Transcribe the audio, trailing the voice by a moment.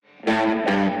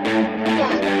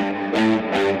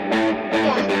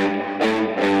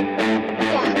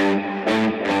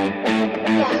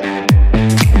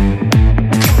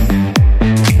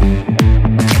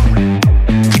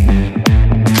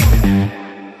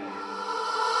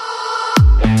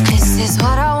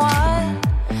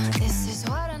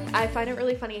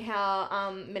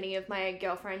Many of my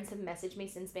girlfriends have messaged me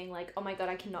since being like, oh my god,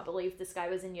 I cannot believe this guy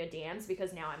was in your DMs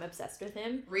because now I'm obsessed with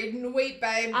him. Read and weep,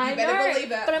 babe. You I better know,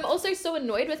 believe it. but I'm also so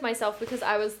annoyed with myself because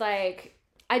I was like,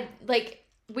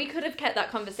 we could have kept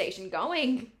that conversation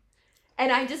going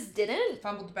and I just didn't.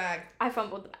 Fumbled the bag.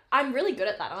 I'm really good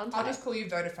at that, aren't I? I'll just call you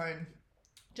Vodafone.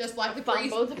 Just like the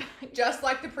pre-sale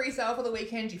for the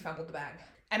weekend, you fumbled the bag.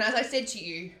 And as I said to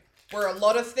you, we're a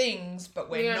lot of things, but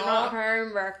we're not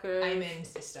home wreckers. Amen,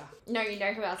 sister. No, you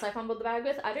know who else I fumbled the bag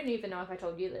with? I don't even know if I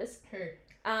told you this. Who?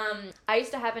 I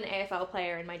used to have an AFL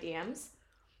player in my DMs.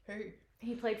 Who?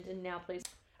 He played and now plays.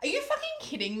 Are you fucking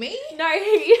kidding me? No,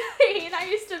 he and I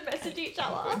used to message each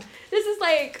other. This is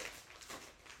like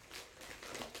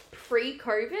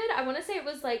pre-COVID. I want to say it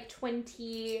was like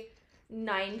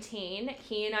 2019.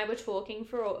 He and I were talking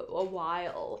for a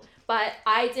while, but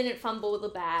I didn't fumble the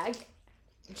bag.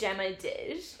 Gemma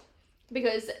did,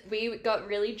 because we got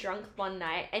really drunk one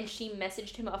night and she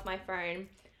messaged him off my phone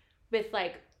with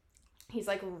like, he's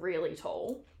like really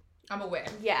tall. I'm aware.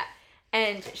 Yeah.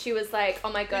 And she was like,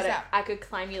 oh my god, I could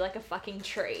climb you like a fucking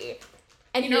tree.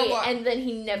 And you know what? And then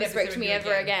he never spoke to me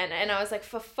ever again. And I was like,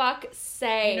 for fuck's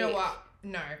sake. You know what?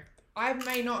 No. I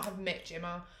may not have met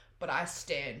Gemma, but I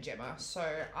stan Gemma, so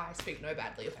I speak no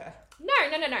badly of her. No.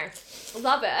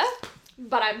 Love her.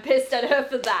 But I'm pissed at her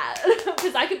for that.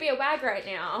 Because I could be a wag right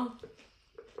now.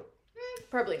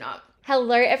 Probably not.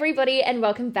 Hello, everybody, and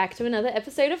welcome back to another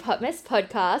episode of Hot Mess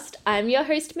Podcast. I'm your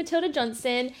host, Matilda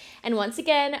Johnson, and once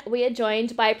again, we are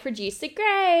joined by producer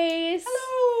Grace.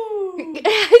 Hello!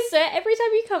 So every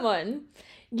time you come on,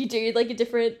 you do like a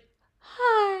different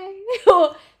hi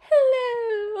or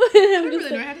hello. I don't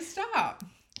really know how to start.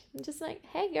 I'm just like,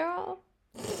 hey, girl.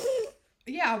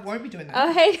 Yeah, I won't be doing that.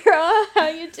 Oh, hey, girl. How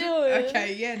you doing?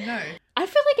 Okay, yeah, no. I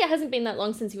feel like it hasn't been that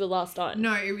long since you were last on.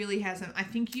 No, it really hasn't. I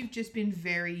think you've just been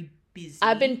very busy.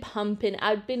 I've been pumping.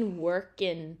 I've been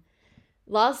working.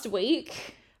 Last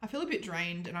week. I feel a bit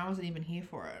drained and I wasn't even here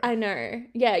for it. I know.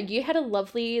 Yeah, you had a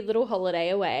lovely little holiday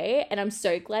away and I'm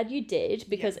so glad you did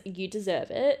because you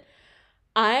deserve it.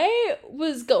 I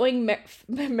was going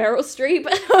Meryl Streep.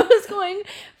 I was going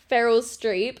Feral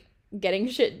Streep getting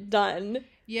shit done.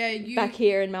 Yeah, you back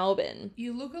here in Melbourne.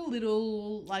 You look a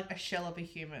little like a shell of a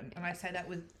human, and I say that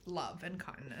with love and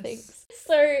kindness. Thanks.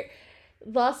 So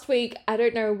last week, I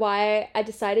don't know why, I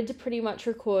decided to pretty much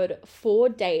record 4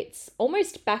 dates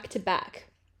almost back to back.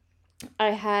 I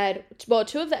had, 2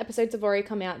 of the episodes have already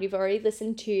come out. You've already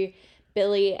listened to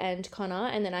Billy and Connor,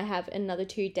 and then I have another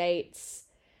 2 dates,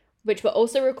 which were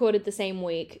also recorded the same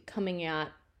week, coming out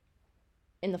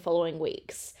in the following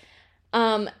weeks.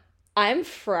 I'm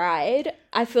fried.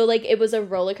 I feel like it was a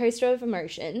roller coaster of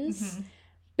emotions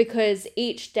because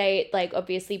each date, like,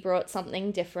 obviously brought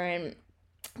something different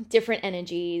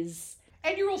energies.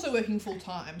 And you're also working full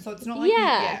time, so it's not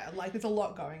like like there's a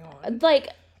lot going on. Like,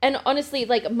 and honestly,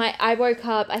 like, I woke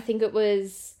up, I think it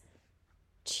was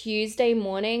Tuesday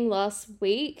morning last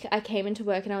week. I came into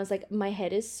work and I was like, my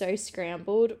head is so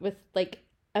scrambled with like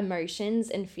emotions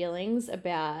and feelings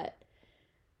about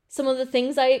some of the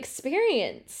things I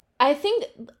experienced. I think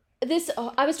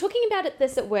I was talking about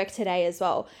this at work today as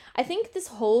well. I think this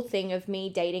whole thing of me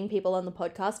dating people on the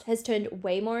podcast has turned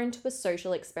way more into a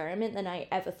social experiment than I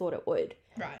ever thought it would.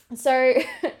 Right. So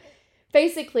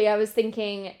basically I was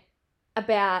thinking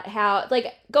about how,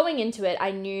 like, going into it,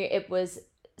 I knew it was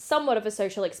somewhat of a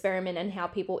social experiment and how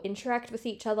people interact with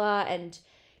each other and,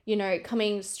 you know,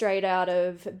 coming straight out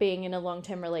of being in a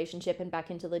long-term relationship and back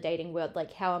into the dating world,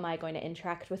 like, how am I going to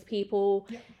interact with people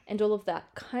and all of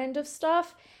that kind of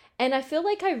stuff. And I feel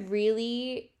like I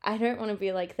don't want to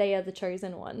be like they are the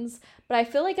chosen ones, but I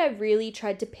feel like I really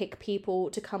tried to pick people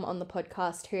to come on the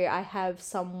podcast who I have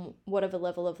somewhat of a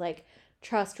level of like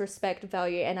trust, respect,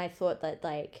 value, and I thought that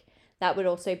like that would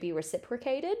also be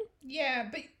reciprocated. Yeah,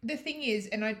 but the thing is,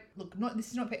 and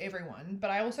this is not for everyone, but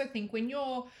I also think when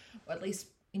you're, or at least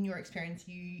in your experience,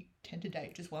 you tend to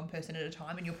date just one person at a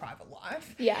time in your private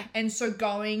life. Yeah. And so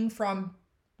going from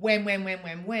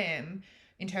wham,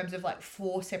 in terms of like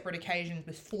 4 separate occasions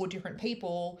with 4 different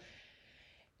people,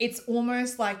 it's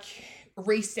almost like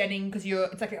resetting because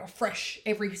it's like a fresh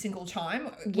every single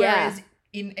time. Whereas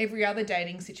in every other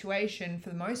dating situation, for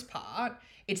the most part,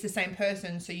 it's the same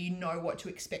person, so you know what to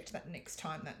expect that next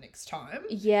time.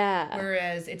 Yeah.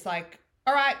 Whereas it's like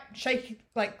all right, shake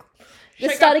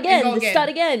Just start up and again. go Just start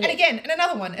again. And again, and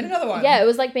another one, and another one. Yeah, it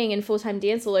was like being in full-time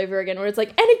dance all over again, where it's like,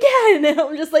 and again, and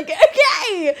I'm just like,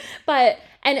 okay. But,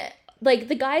 and like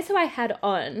the guys who I had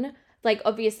on, like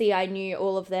obviously I knew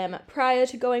all of them prior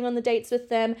to going on the dates with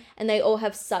them, and they all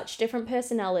have such different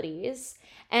personalities.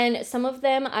 And some of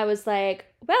them I was like,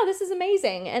 wow, this is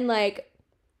amazing. And like,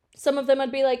 some of them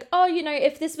I'd be like, oh, you know,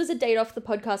 if this was a date off the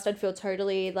podcast, I'd feel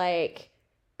totally like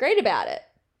great about it.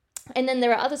 And then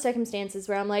there are other circumstances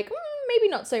where I'm like, maybe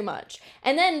not so much.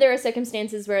 And then there are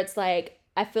circumstances where it's like,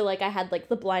 I feel like I had like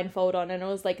the blindfold on and I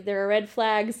was like, there are red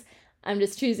flags. I'm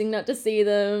just choosing not to see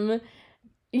them,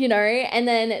 you know? And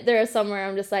then there are some where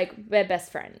I'm just like, we're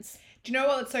best friends. Do you know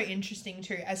what's so interesting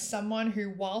too? As someone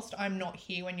who, whilst I'm not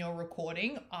here when you're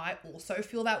recording, I also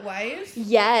feel that wave.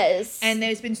 Yes. And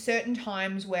there's been certain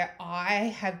times where I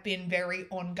have been very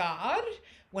on guard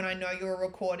when I know you're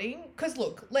recording. Because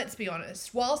look, let's be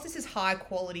honest, whilst this is high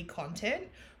quality content,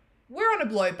 we're on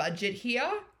a low budget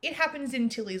here. It happens in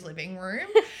Tilly's living room.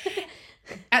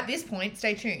 At this point,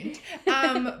 stay tuned.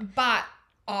 But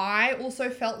I also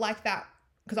felt like that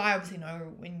because I obviously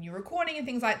know when you're recording and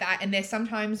things like that. And there's some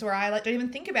times where I like don't even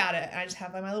think about it. And I just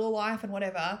have like my little life and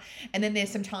whatever. And then there's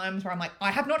some times where I'm like,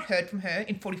 I have not heard from her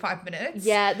in 45 minutes.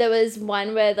 Yeah, there was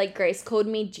one where like Grace called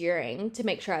me during to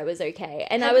make sure I was okay.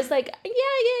 And I was like,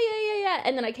 yeah.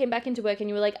 And then I came back into work and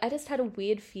you were like, I just had a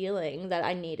weird feeling that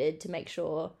I needed to make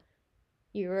sure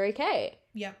you were okay.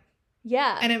 Yeah.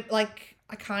 Yeah. And it, like,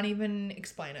 I can't even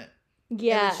explain it.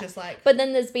 Yeah. It was just like. But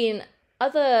then there's been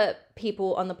other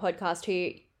people on the podcast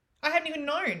who I hadn't even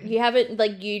known. you haven't,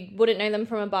 like, you wouldn't know them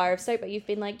from a bar of soap, but you've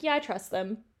been like, yeah, I trust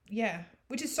them. Yeah.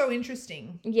 Which is so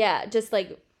interesting. Yeah. Just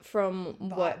like from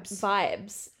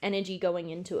Vibes. energy going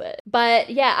into it. But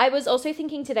yeah, I was also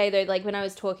thinking today though, like when I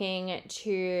was talking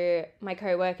to my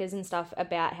co-workers and stuff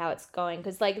about how it's going,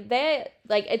 because like they're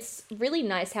like, it's really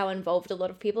nice how involved a lot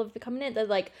of people have become in it. They're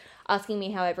like asking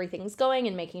me how everything's going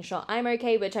and making sure I'm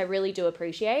okay, which I really do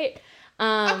appreciate.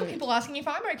 I've got people asking if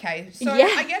I'm okay, so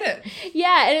yeah. I get it.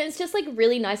 Yeah, and it's just like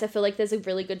really nice. I feel like there's a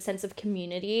really good sense of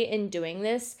community in doing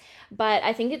this, but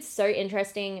I think it's so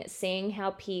interesting seeing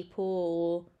how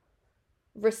people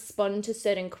respond to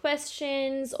certain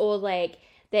questions or like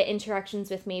their interactions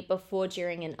with me before,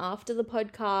 during, and after the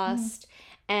podcast.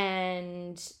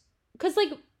 And because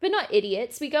like we're not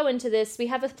idiots, we go into this, we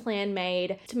have a plan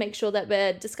made to make sure that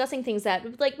we're discussing things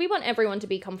that like we want everyone to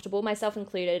be comfortable, myself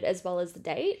included, as well as the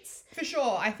dates. For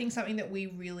sure. I think something that we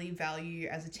really value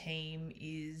as a team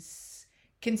is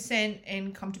consent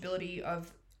and comfortability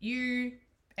of you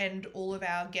and all of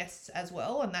our guests as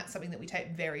well. And that's something that we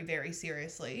take very, very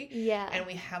seriously. Yeah. And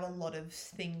we have a lot of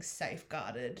things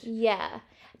safeguarded. Yeah.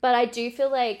 But I do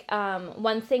feel like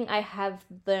one thing I have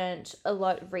learned a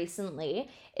lot recently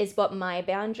is what my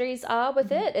boundaries are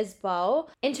with it as well,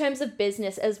 in terms of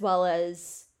business as well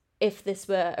as if this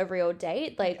were a real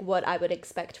date, like what I would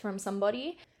expect from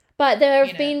somebody. But there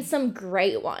have been some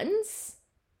great ones.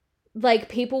 Like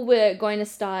people were going to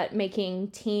start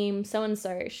making team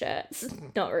so-and-so shirts.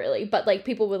 Not really, but like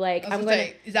people were like,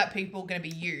 is that people going to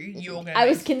be you? You're going to I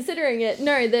was considering it.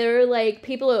 No, there were like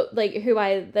people like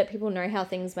that people know how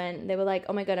things went. They were like,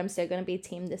 oh my God, I'm still going to be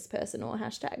team this person or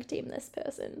hashtag team this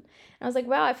person. And I was like,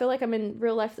 wow, I feel like I'm in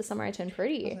real life the summer I turned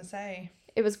pretty. I was going to say.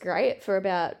 It was great for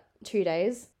about 2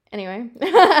 days. Anyway.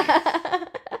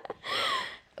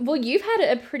 Well, you've had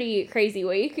a pretty crazy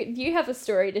week. You have a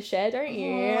story to share, don't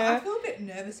you? Oh, I feel a bit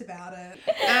nervous about it.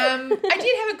 I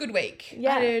did have a good week.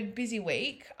 Yeah. I had a busy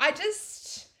week.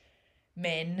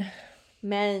 Men.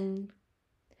 Men.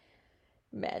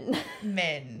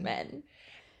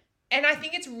 And I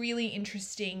think it's really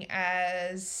interesting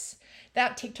as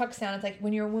that TikTok sounded like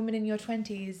when you're a woman in your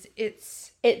 20s,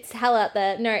 it's hell out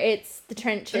there. No, it's the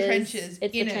trenches. The trenches.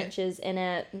 It's the trenches in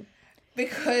it.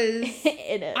 Because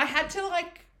in it. I had to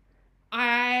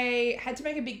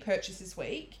make a big purchase this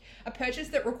week. A purchase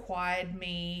that required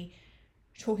me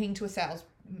talking to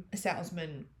a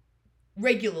salesman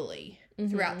regularly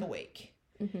throughout the week.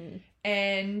 Mm-hmm.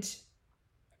 And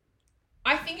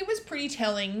I think it was pretty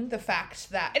telling, the fact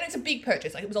that, and it's a big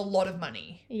purchase, like it was a lot of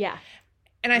money. Yeah.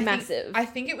 And Massive. I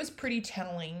think it was pretty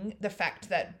telling, the fact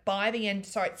that by the end,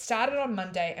 so it started on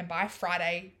Monday and by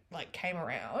Friday, like came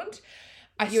around.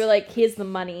 You were like, here's the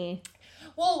money.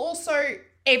 Well, also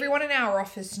everyone in our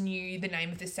office knew the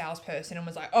name of this salesperson and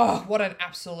was like, oh, what an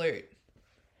absolute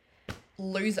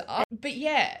loser. But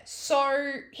yeah,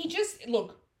 so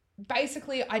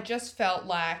basically I just felt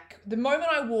like the moment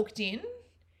I walked in,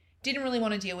 didn't really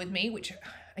want to deal with me, which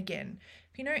again,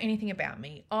 if you know anything about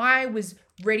me, I was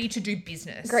ready to do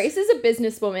business. Grace is a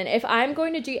businesswoman. If I'm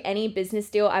going to do any business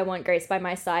deal, I want Grace by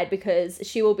my side because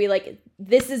she will be like,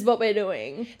 this is what we're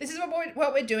doing. This is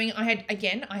what we're doing. I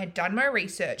had done my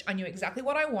research. I knew exactly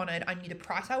what I wanted. I knew the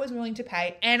price I was willing to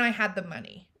pay, and I had the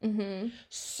money. Mm-hmm.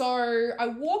 So I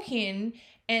walk in,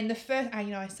 and the first,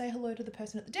 I say hello to the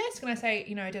person at the desk, and I say,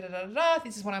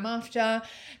 this is what I'm after.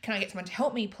 Can I get someone to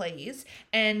help me, please?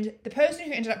 And the person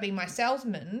who ended up being my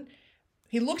salesman,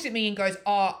 he looked at me and goes,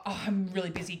 oh, I'm really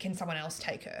busy. Can someone else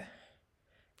take her?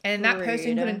 And that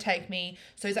person couldn't take me.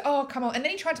 So he's like, oh, come on. And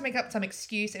then he tried to make up some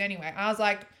excuse. And anyway, I was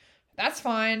like, that's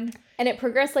fine. And it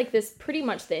progressed like this pretty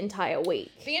much the entire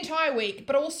week.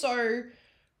 But also,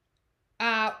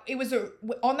 it was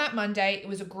on that Monday, it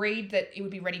was agreed that it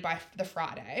would be ready by the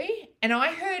Friday. And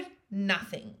I heard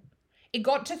nothing. It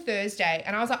got to Thursday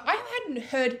and I was like, I hadn't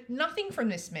heard nothing from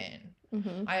this man.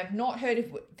 Mm-hmm. I have not heard if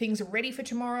things are ready for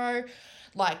tomorrow.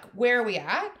 Like, where are we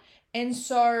at? And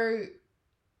so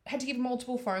had to give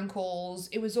multiple phone calls.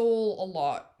 It was all a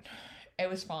lot. It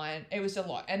was fine. It was a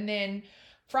lot. And then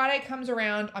Friday comes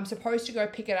around. I'm supposed to go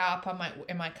pick it up. I'm like,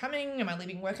 am I coming? Am I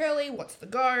leaving work early? What's the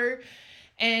go?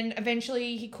 And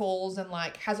eventually he calls and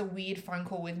like has a weird phone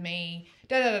call with me.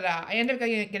 I end up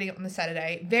getting it on the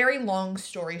Saturday. Very long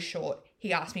story short,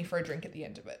 he asked me for a drink at the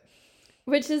end of it.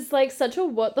 Which is like such a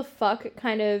what the fuck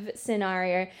kind of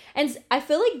scenario. And I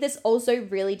feel like this also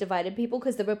really divided people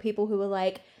because there were people who were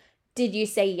like, did you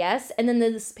say yes? And then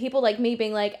there's people like me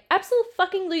being like,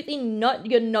 absolutely not.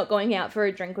 You're not going out for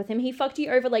a drink with him. He fucked you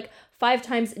over like 5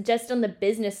 times just on the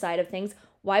business side of things.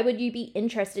 Why would you be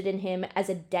interested in him as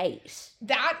a date?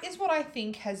 That is what I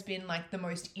think has been like the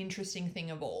most interesting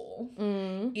thing of all,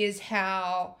 is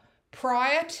how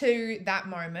prior to that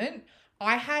moment,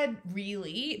 I had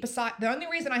really, the only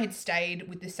reason I had stayed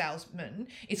with the salesman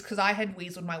is because I had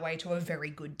weaseled my way to a very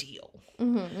good deal.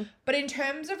 Mm-hmm. But in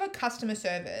terms of a customer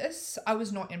service, I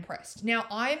was not impressed. Now,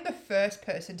 I am the first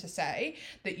person to say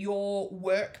that your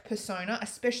work persona,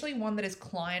 especially one that is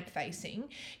client-facing,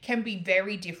 can be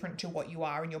very different to what you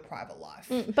are in your private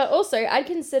life. But also, I'd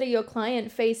consider your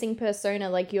client-facing persona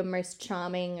like your most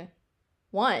charming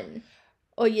one.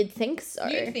 Or you'd think so.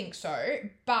 You'd think so,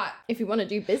 but... if you want to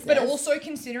do business. But also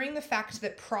considering the fact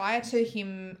that prior to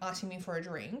him asking me for a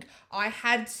drink, I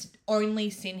had only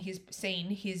seen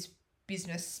his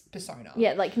business persona.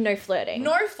 Yeah, like no flirting.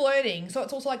 No flirting. So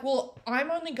it's also like, well, I'm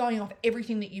only going off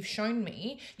everything that you've shown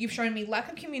me. You've shown me lack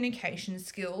of communication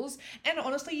skills, and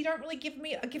honestly, you don't really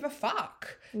give a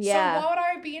fuck. Yeah. So why would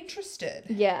I be interested?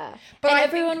 Yeah. But and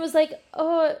everyone was like,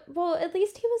 oh, well, at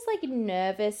least he was like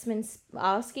nervous when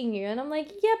asking you. And I'm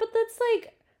like, yeah, but that's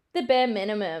like the bare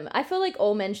minimum. I feel like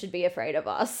all men should be afraid of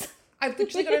us. I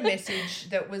literally got a message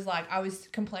that was like, I was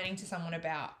complaining to someone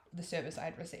about the service I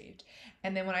had received.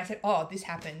 And then when I said, oh, this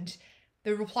happened,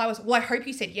 the reply was, well, I hope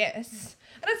you said yes.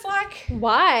 And it's like...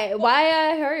 why? Why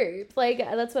I hope? Like,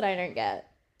 that's what I don't get.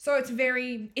 So it's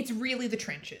really the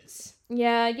trenches.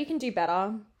 Yeah, you can do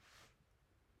better.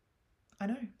 I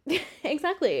know.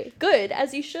 Exactly. Good,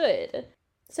 as you should.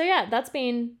 So yeah, that's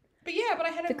been... but I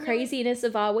had the craziness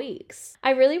of our weeks.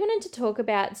 I really wanted to talk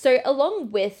about, so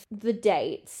along with the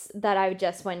dates that I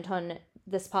just went on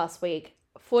this past week,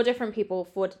 4 different people,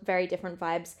 4 very different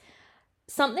vibes,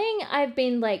 something I've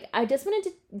been like, I just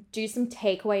wanted to do some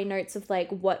takeaway notes of like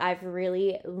what I've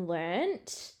really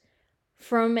learnt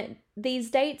from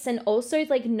these dates, and also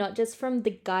like not just from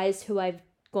the guys who I've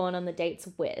gone on the dates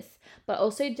with, but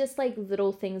also just like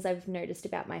little things I've noticed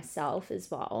about myself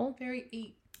as well. Very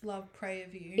eat, love, pray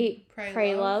of you. Eat,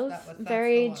 pray, love. That's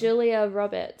very Julia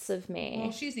Roberts of me.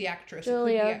 Well, she's the actress.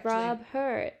 Julia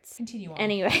Roberts. Continue on.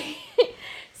 Anyway,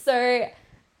 so,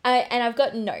 I've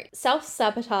got notes.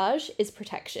 Self-sabotage is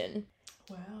protection.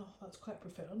 Wow, that's quite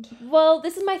profound. Well,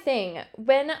 this is my thing.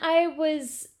 When I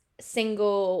was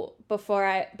single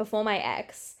before my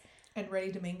ex, and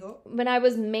ready to mingle? when I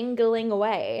was mingling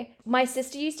away, my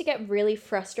sister used to get really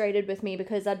frustrated with me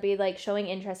because I'd be like showing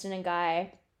interest in a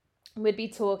guy. We'd be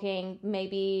talking,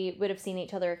 maybe would have seen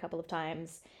each other a couple of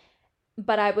times,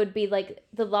 but I would be like,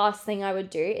 the last thing I would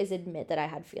do is admit that I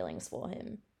had feelings for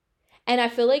him. And I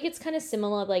feel like it's kind of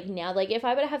similar like now, like if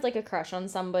I were to have like a crush on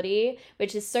somebody,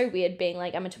 which is so weird being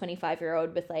like, I'm a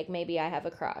 25-year-old with like, maybe I have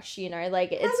a crush, you know,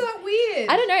 like it's... How's that weird?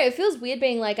 I don't know. It feels weird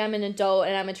being like, I'm an adult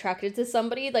and I'm attracted to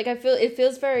somebody. Like it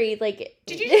feels very like...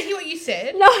 Did you just hear what you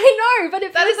said? No, I know,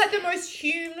 but that is like the most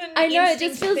human I know, it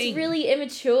just feels thing. really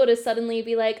immature to suddenly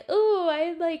be like, oh,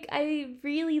 I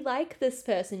really like this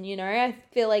person, you know? I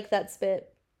feel like that's a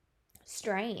bit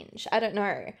strange. I don't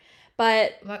know.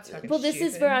 But, That's fucking well, this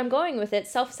is stupid. where I'm going with it.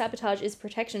 Self-sabotage is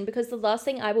protection, because the last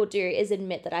thing I will do is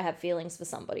admit that I have feelings for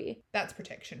somebody. That's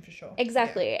protection for sure.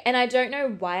 Exactly. Yeah. And I don't know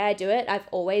why I do it. I've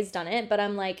always done it, but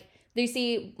I'm like,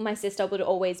 Lucy, my sister, would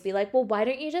always be like, well, why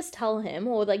don't you just tell him,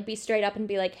 or like be straight up and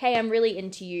be like, hey, I'm really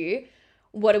into you.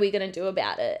 What are we going to do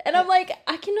about it? And I'm like,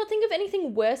 I cannot think of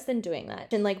anything worse than doing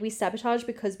that. And like, we sabotage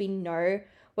because we know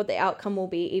what the outcome will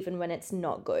be, even when it's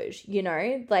not good, you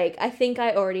know? Like, I think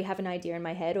I already have an idea in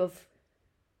my head of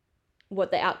what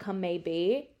the outcome may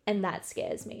be, and that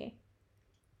scares me.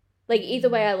 Like, either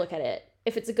way I look at it,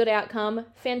 if it's a good outcome,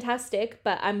 fantastic,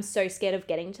 but I'm so scared of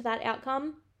getting to that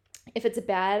outcome. If it's a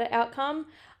bad outcome,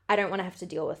 I don't want to have to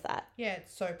deal with that. Yeah,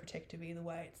 it's so protective either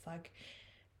way. It's like,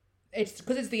 it's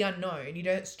because it's the unknown. You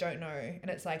just don't know. And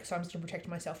it's like, so I'm just going to protect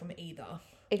myself from either.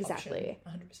 Exactly.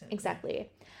 Option, 100%. Exactly.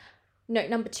 Note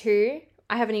number 2,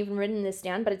 I haven't even written this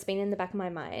down, but it's been in the back of my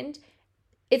mind.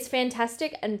 It's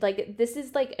fantastic, and like, this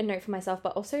is like a note for myself,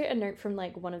 but also a note from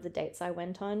like one of the dates I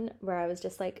went on, where I was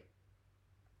just like,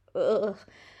 ugh.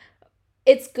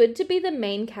 It's good to be the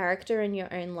main character in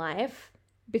your own life,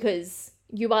 because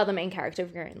you are the main character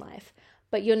of your own life,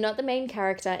 but you're not the main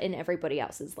character in everybody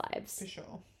else's lives. For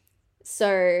sure.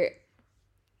 So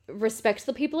respect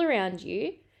the people around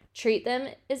you, treat them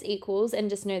as equals, and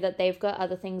just know that they've got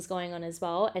other things going on as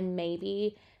well, and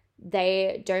maybe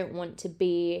they don't want to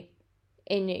be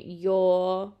in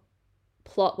your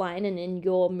plot line and in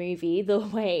your movie the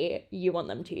way you want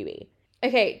them to be.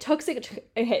 Okay,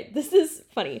 this is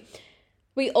funny.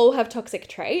 We all have toxic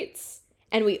traits,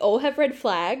 and we all have red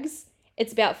flags.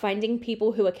 It's about finding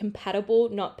people who are compatible,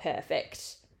 not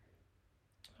perfect.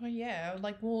 Oh, yeah.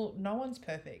 Like, well, no one's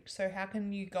perfect. So how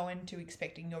can you go into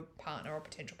expecting your partner or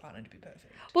potential partner to be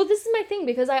perfect? Well, this is my thing,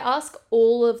 because I ask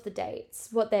all of the dates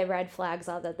what their red flags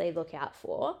are that they look out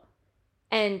for.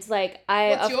 And, like,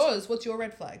 What's yours? What's your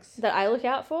red flags? That I look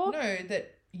out for? No,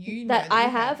 that you know. That I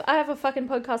have? I have a fucking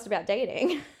podcast about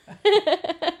dating.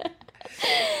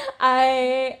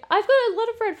 I've got a lot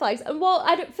of red flags. Well,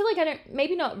 I don't feel like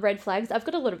maybe not red flags. I've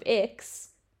got a lot of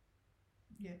icks.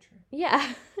 Yeah, true.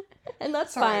 Yeah. And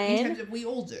that's Sorry, fine. in terms of we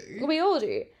all do. We all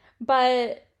do.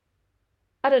 But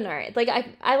I don't know. Like,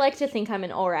 I like to think I'm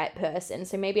an alright person,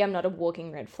 so maybe I'm not a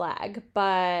walking red flag, but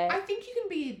I think you can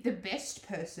be the best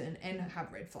person and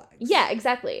have red flags. yeah,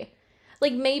 exactly.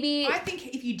 Like, maybe I think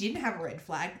if you didn't have a red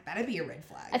flag, that'd be a red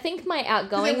flag. I think my 'Cause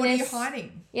outgoingness. then what are you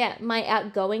hiding? Yeah, my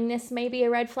outgoingness may be a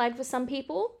red flag for some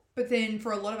people. But then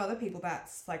for a lot of other people,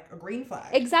 that's like a green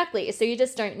flag. Exactly. So you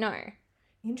just don't know.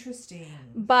 Interesting.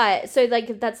 But so,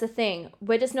 like, that's the thing.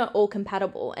 We're just not all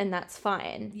compatible, and that's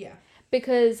fine. Yeah.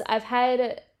 Because I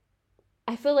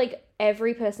feel like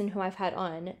every person who I've had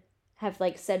on have,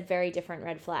 like, said very different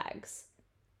red flags.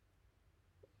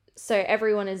 So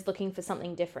everyone is looking for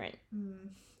something different.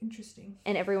 Interesting.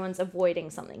 And everyone's avoiding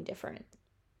something different.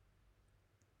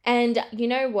 And you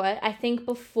know what? I think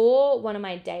before one of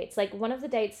my dates, like, one of the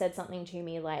dates said something to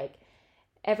me like,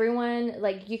 everyone,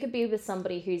 like, you could be with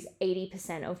somebody who's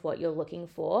 80% of what you're looking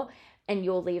for, and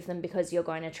you'll leave them because you're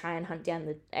going to try and hunt down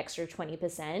the extra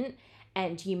 20%,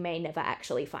 and you may never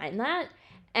actually find that.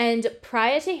 And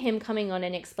prior to him coming on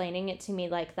and explaining it to me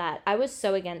like that, I was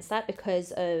so against that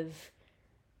because of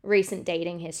recent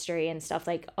dating history and stuff,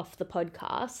 like, off the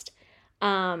podcast.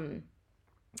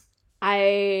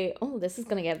 This is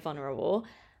gonna get vulnerable.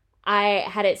 I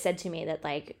had it said to me that,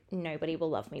 like, nobody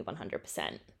will love me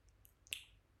 100%.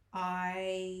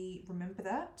 I remember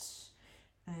that,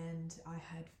 and I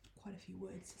had quite a few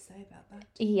words to say about that.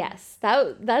 Yes,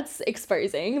 that's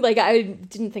exposing. Like, I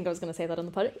didn't think I was going to say that on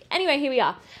the pod. Anyway, here we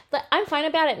are. But I'm fine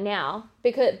about it now,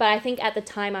 but I think at the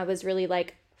time I was really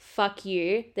like, fuck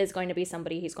you, there's going to be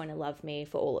somebody who's going to love me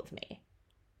for all of me.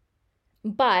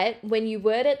 But when you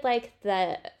word it like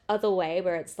the other way,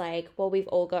 where it's like, well, we've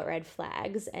all got red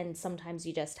flags, and sometimes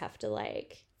you just have to,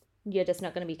 like, you're just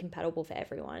not going to be compatible for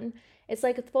everyone. It's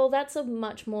like, well, that's a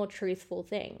much more truthful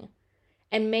thing.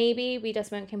 And maybe we just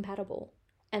weren't compatible,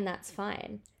 and that's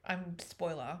fine.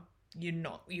 Spoiler, you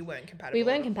weren't compatible. We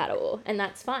weren't compatible, and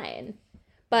that's fine.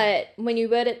 But when you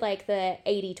word it like the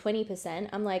 80-20%,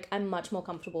 I'm like, I'm much more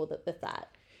comfortable with that.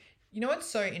 You know what's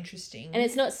so interesting? And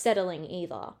it's not settling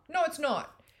either. No, it's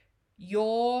not.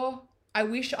 I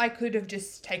wish I could have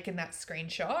just taken that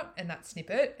screenshot and that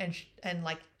snippet and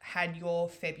like had your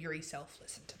February self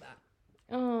listen to that.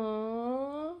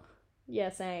 Aww. Yeah,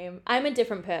 same. I'm a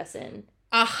different person.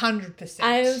 100%.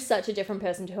 I'm such a different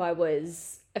person to who I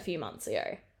was a few months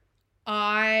ago.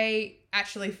 I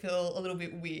actually feel a little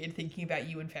bit weird thinking about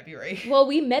you in February. Well,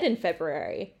 we met in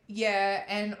February. Yeah,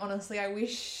 and honestly, I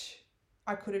wish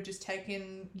I could have just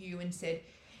taken you and said,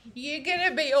 you're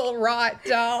gonna be all right,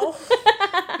 doll.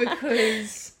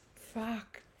 Because,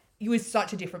 fuck, you were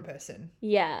such a different person.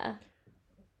 Yeah.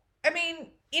 I mean,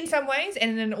 in some ways,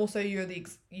 and then also you're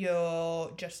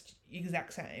just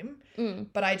exact same.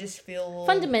 But I just feel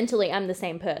fundamentally I'm the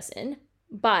same person,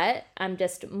 but I'm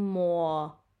just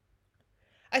more.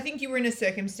 I think you were in a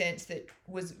circumstance that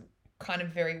was kind of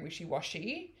very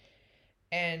wishy-washy,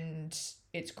 and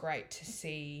it's great to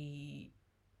see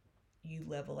you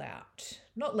level out.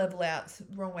 Not level out, it's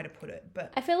the wrong way to put it,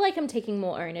 but I feel like I'm taking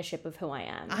more ownership of who I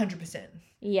am. 100%.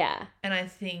 Yeah. And I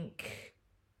think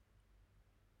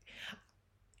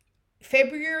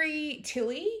February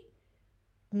Tilly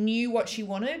knew what she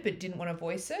wanted but didn't want to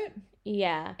voice it.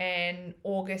 Yeah. And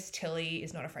August Tilly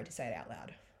is not afraid to say it out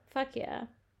loud. Fuck yeah.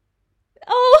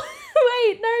 Oh,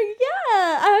 wait, no,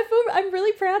 yeah. I'm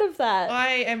really proud of that.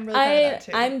 I am really proud of that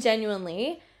too. I'm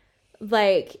genuinely,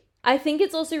 like, I think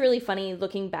it's also really funny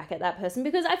looking back at that person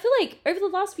because I feel like over the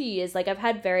last few years, like, I've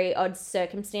had very odd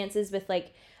circumstances with,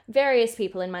 like, various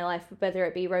people in my life, whether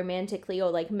it be romantically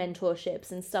or, like,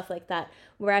 mentorships and stuff like that,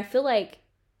 where I feel like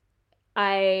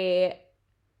I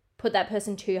put that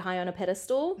person too high on a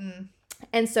pedestal.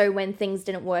 And so when things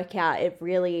didn't work out, it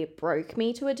really broke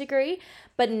me to a degree.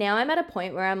 But now I'm at a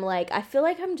point where I'm like, I feel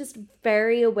like I'm just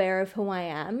very aware of who I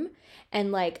am.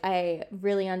 And, like, I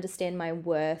really understand my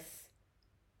worth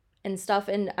and stuff.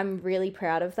 And I'm really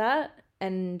proud of that.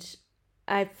 And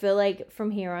I feel like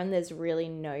from here on, there's really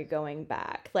no going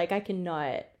back. Like, I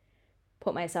cannot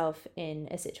put myself in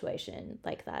a situation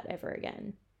like that ever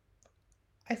again.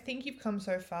 I think you've come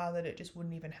so far that it just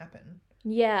wouldn't even happen.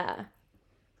 Yeah.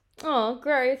 Oh,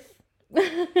 growth.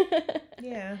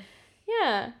 Yeah.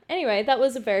 Yeah. Anyway, that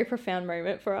was a very profound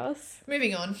moment for us.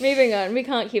 Moving on. We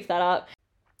can't keep that up.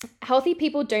 Healthy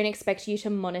people don't expect you to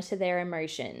monitor their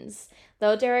emotions.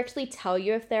 They'll directly tell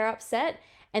you if they're upset,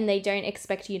 and they don't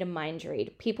expect you to mind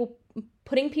read.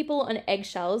 Putting people on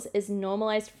eggshells is a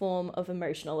normalized form of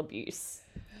emotional abuse.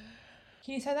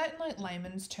 Can you say that in, like,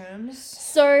 layman's terms?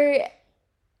 So,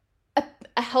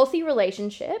 a healthy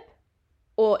relationship,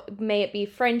 or may it be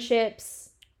friendships,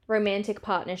 romantic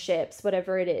partnerships,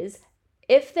 whatever it is,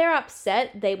 if they're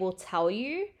upset, they will tell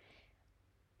you.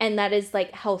 And that is,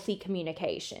 like, healthy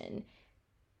communication.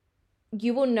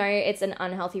 You will know it's an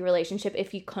unhealthy relationship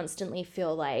if you constantly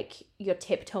feel like you're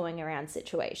tiptoeing around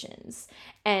situations.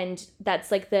 And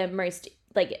that's, like, the most,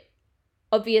 like,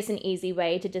 obvious and easy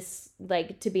way to just,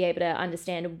 like, to be able to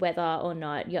understand whether or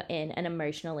not you're in an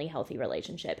emotionally healthy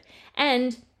relationship.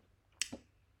 And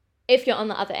if you're on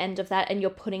the other end of that and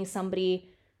you're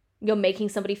making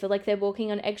somebody feel like they're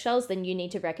walking on eggshells, then you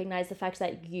need to recognize the fact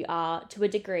that you are, to a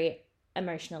degree,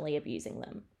 emotionally abusing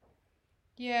them.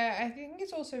 Yeah, I think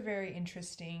it's also very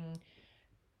interesting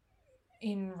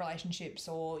in relationships,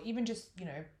 or even just, you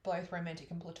know, both romantic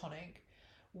and platonic,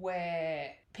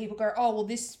 where people go, oh,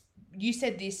 well, you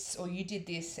said this or you did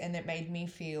this and it made me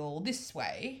feel this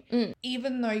way.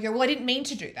 Even though you go, well, I didn't mean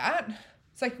to do that.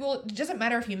 It's like, well, it doesn't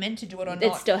matter if you meant to do it or not.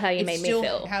 It's still how you made me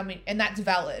feel. And that's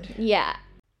valid. Yeah.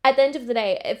 At the end of the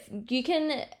day, if you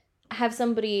can have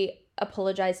somebody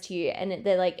apologize to you and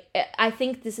they're like, I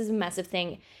think this is a massive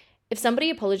thing. If somebody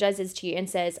apologizes to you and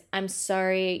says, I'm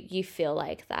sorry you feel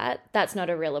like that, that's not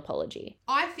a real apology.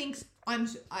 I think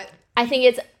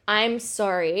it's, I'm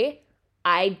sorry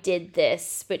I did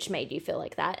this, which made you feel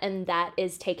like that. And that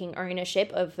is taking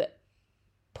ownership of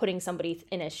putting somebody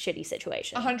in a shitty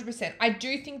situation. 100%. I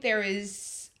do think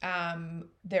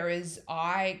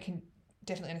I can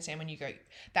definitely understand when you go,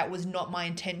 that was not my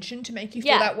intention to make you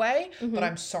feel that way, but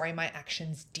I'm sorry my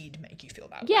actions did make you feel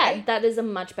that way. Yeah, that is a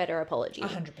much better apology.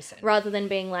 100%. Rather than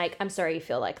being like, I'm sorry you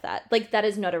feel like that. Like, that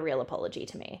is not a real apology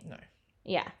to me. No.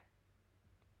 Yeah.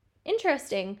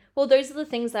 Interesting. Well, those are the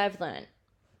things I've learned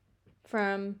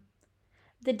from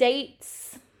the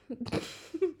dates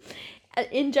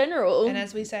in general. And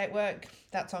as we say at work,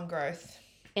 that's on growth.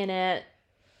 In it.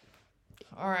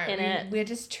 All right. We're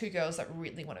just two girls that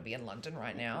really want to be in London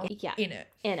right now. Yeah. In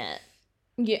it.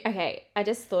 Yeah, okay, I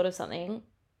just thought of something,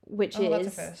 which is... that's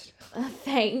a first.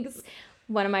 Thanks.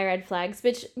 One of my red flags,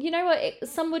 which, you know what,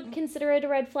 some would consider it a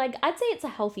red flag. I'd say it's a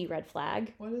healthy red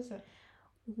flag. What is it?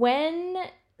 When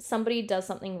somebody does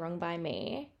something wrong by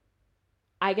me,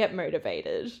 I get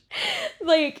motivated.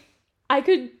 Like, I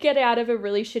could get out of a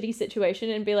really shitty situation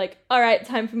and be like, all right,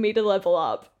 time for me to level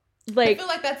up. Like, I feel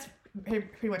like that's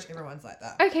pretty much everyone's like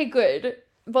that. Okay, good.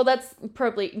 Well, that's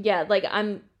probably, yeah, like,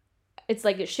 it's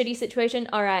like a shitty situation.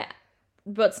 All right,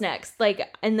 what's next?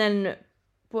 Like, and then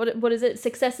what is it?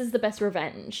 Success is the best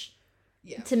revenge.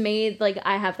 Yeah. To me, like,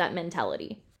 I have that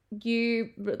mentality.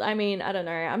 I mean, I don't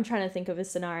know. I'm trying to think of a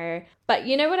scenario. But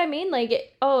you know what I mean?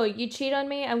 Like, oh, you cheat on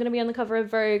me, I'm going to be on the cover of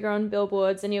Vogue or on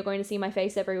billboards and you're going to see my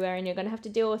face everywhere and you're going to have to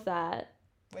deal with that.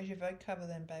 Where's your Vogue cover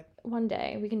then, babe? One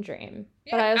day, we can dream.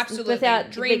 Yeah, but absolutely.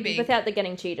 Dream big. Without the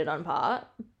getting cheated on part.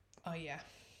 Oh, yeah.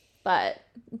 But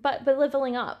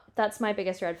leveling up, that's my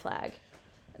biggest red flag.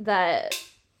 That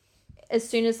as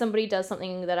soon as somebody does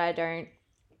something that I don't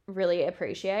really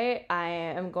appreciate, I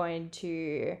am going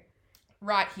to...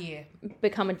 Right here.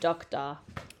 Become a doctor.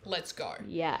 Let's go.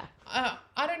 Yeah.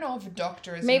 I don't know if a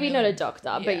doctor is... Maybe not a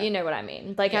doctor, but you know what I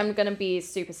mean. Like, I'm going to be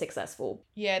super successful.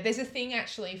 Yeah, there's a thing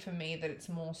actually for me that it's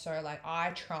more so like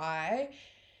I try...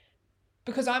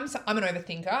 Because I'm an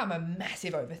overthinker. I'm a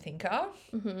massive overthinker.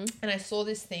 Mm-hmm. And I saw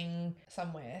this thing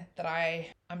somewhere that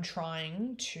I'm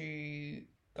trying to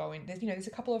go in. There's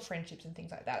a couple of friendships and things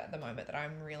like that at the moment that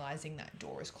I'm realizing that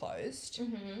door is closed.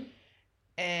 Mm-hmm.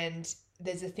 And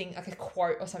there's a thing, like a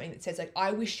quote or something that says like,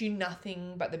 I wish you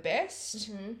nothing but the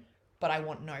best, but I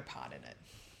want no part in it.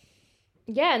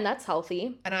 Yeah, and that's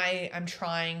healthy. And I'm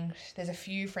trying, there's a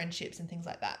few friendships and things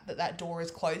like that door is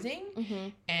closing. Mm-hmm.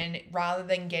 And rather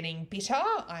than getting bitter,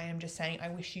 I am just saying, I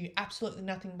wish you absolutely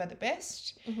nothing but the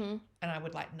best. Mm-hmm. And I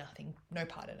would like no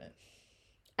part in it.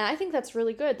 And I think that's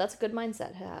really good. That's a good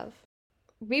mindset to have.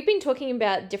 We've been talking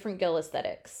about different girl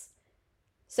aesthetics.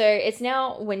 So it's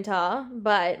now winter,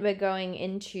 but we're going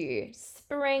into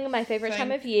spring, my favorite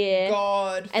time of year.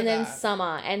 God for and then that.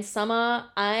 summer. And summer,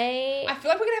 I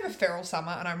feel like we're going to have a feral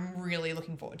summer and I'm really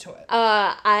looking forward to it.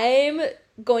 I'm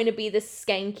going to be the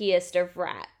skankiest of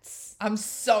rats. I'm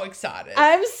so excited.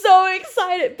 I'm so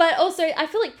excited. But also, I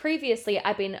feel like previously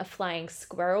I've been a flying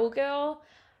squirrel girl.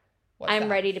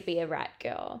 I'm ready to be a rat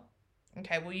girl.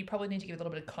 Okay, well, you probably need to give a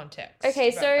little bit of context.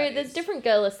 Okay, so there's different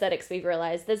girl aesthetics we've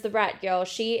realized. There's the rat girl.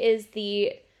 She is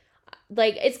the,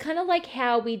 like, it's kind of like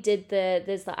how we did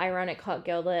there's the ironic hot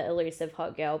girl, the elusive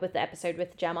hot girl with the episode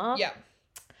with Gemma. Yeah.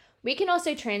 We can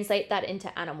also translate that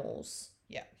into animals.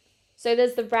 Yeah. So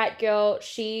there's the rat girl.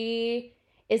 She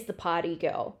is the party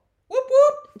girl. Whoop,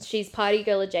 whoop. She's party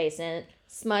girl adjacent,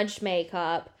 smudged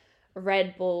makeup,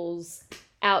 Red Bulls,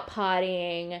 out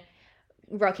partying,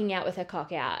 rocking out with her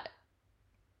cock out.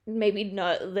 Maybe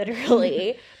not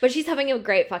literally, but she's having a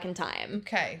great fucking time.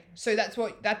 Okay, so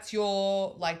that's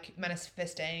your, like,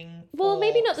 manifesting. Well,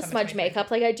 maybe not the smudge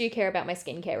makeup. Like, I do care about my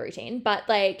skincare routine, but,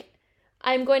 like,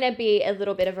 I'm going to be a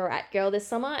little bit of a rat girl this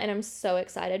summer, and I'm so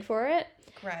excited for it.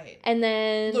 Great. And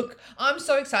then... Look, I'm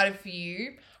so excited for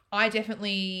you. I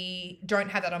definitely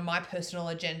don't have that on my personal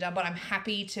agenda, but I'm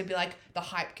happy to be, like, the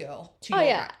hype girl to your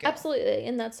rat girl. Absolutely,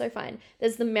 and that's so fine.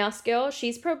 There's the mouse girl.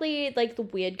 She's probably, like, the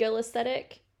weird girl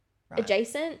aesthetic. Right.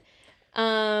 Adjacent.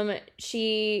 There's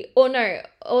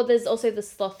also the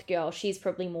sloth girl. She's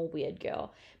probably more weird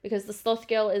girl because the sloth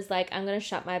girl is like, I'm going to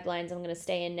shut my blinds. I'm going to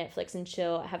stay in Netflix and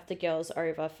chill, have the girls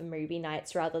over for movie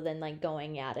nights rather than like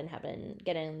going out and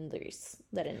getting loose.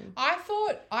 I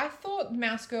thought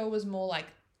mouse girl was more like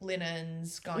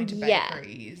linens, going to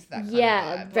bakeries, that kind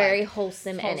of vibe. Very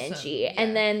wholesome energy. Yeah.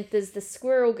 And then there's the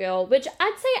squirrel girl, which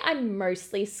I'd say I'm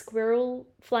mostly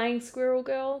flying squirrel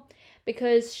girl.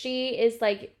 Because she is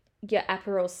like your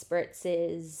Aperol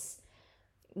spritzes,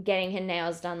 getting her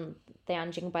nails done,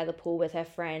 lounging by the pool with her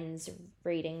friends,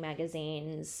 reading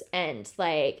magazines, and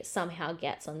like somehow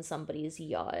gets on somebody's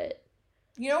yacht.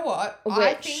 You know what?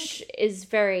 Which is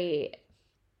very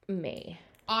me.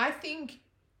 I think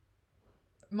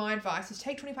my advice is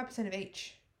take 25% of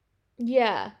each.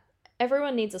 Yeah.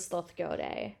 Everyone needs a sloth girl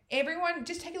day. Everyone,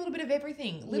 just take a little bit of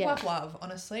everything. Live, love, love,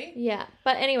 honestly. Yeah.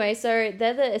 But anyway, so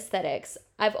they're the aesthetics.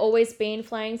 I've always been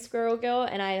flying squirrel girl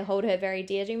and I hold her very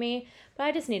dear to me. But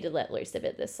I just need to let loose a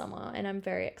bit this summer and I'm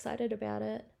very excited about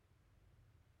it.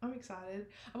 I'm excited.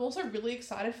 I'm also really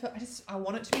excited I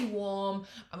want it to be warm.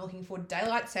 I'm looking for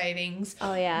daylight savings.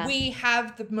 Oh, yeah. We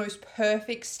have the most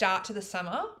perfect start to the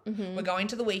summer. Mm-hmm. We're going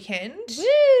to the weekend. Woo!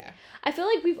 Yeah. I feel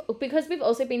like because we've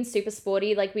also been super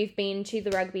sporty, like we've been to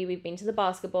the rugby, we've been to the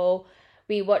basketball,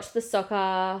 we watched the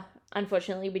soccer.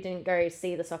 Unfortunately, we didn't go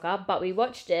see the soccer, but we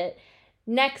watched it.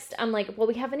 Next, I'm like, well,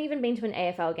 we haven't even been to an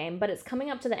AFL game, but it's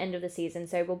coming up to the end of the season,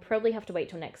 so we'll probably have to wait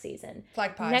till next season.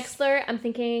 Flag pies. Next, though, I'm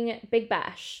thinking Big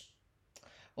Bash.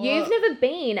 Well, you've never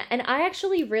been, and I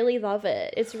actually really love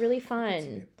it. It's really fun. It's a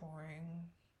bit boring.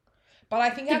 But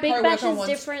I think our Big Bash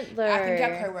co-worker is different, though. I think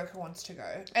our co-worker wants to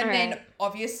go. And then,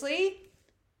 obviously,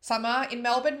 summer in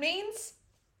Melbourne means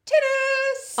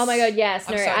tennis. Oh my God, yes.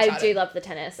 No, I do love the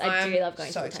tennis. I do love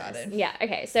going to the tennis. Excited. Yeah,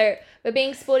 okay. So we're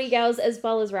being sporty girls as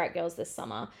well as rat girls this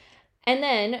summer. And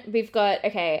then we've got,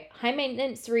 high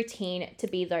maintenance routine to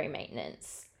be low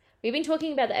maintenance. We've been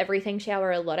talking about the everything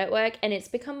shower a lot at work, and it's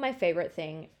become my favorite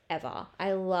thing ever.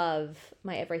 I love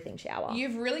my everything shower.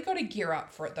 You've really got to gear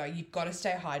up for it, though. You've got to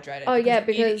stay hydrated. Oh, yeah,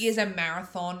 because it is a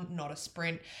marathon, not a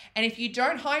sprint. And if you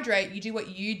don't hydrate, you do what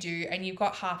you do, and you've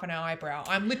got half an eyebrow.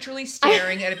 I'm literally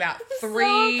staring at about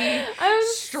three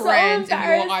strands of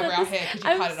your eyebrow hair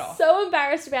because you cut it off. I'm so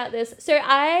embarrassed about this. So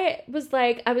I was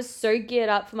so geared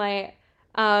up for my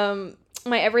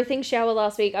my everything shower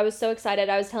last week. I was so excited.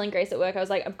 I was telling Grace at work, I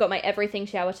was like, I've got my everything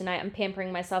shower tonight. I'm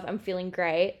pampering myself. I'm feeling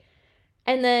great.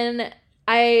 And then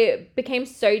I became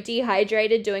so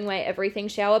dehydrated doing my everything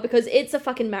shower because it's a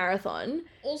fucking marathon.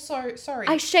 Also, sorry.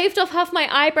 I shaved off half my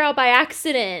eyebrow by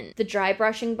accident. The dry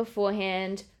brushing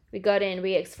beforehand. We got in,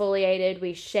 we exfoliated,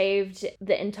 we shaved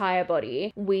the entire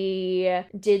body. We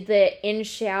did the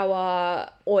in-shower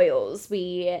oils.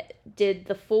 We did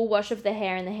the full wash of the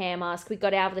hair and the hair mask. We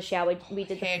got out of the shower. We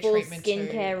did the full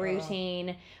skincare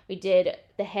routine. We did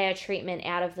the hair treatment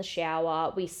out of the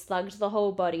shower. We slugged the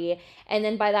whole body. And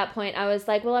then by that point, I was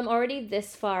like, well, I'm already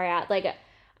this far out. Like,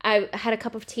 I had a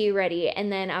cup of tea ready.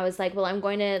 And then I was like, well, I'm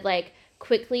going to, like,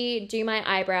 quickly do my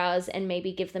eyebrows and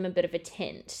maybe give them a bit of a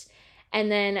tint. And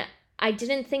then I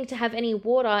didn't think to have any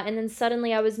water, and then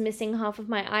suddenly I was missing half of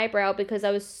my eyebrow because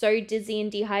I was so dizzy and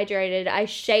dehydrated. I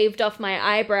shaved off my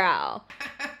eyebrow.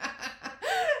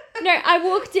 No, I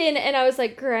walked in and I was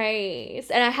like, Grace.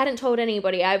 And I hadn't told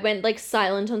anybody. I went like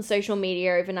silent on social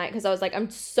media overnight because I was like, I'm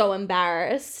so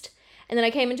embarrassed. And then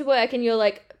I came into work and you're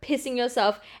like pissing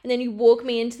yourself, and then you walk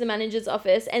me into the manager's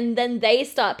office and then they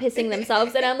start pissing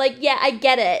themselves. And I'm like, yeah, I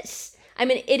get it. I'm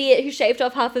an idiot who shaved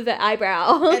off half of her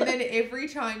eyebrow. And then every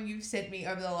time you've sent me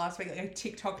over the last week, like a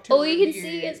TikTok to all you can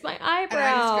see is my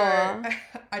eyebrow. And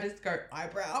I just go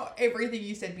eyebrow. Everything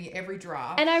you send me, every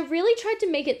draft. And I really tried to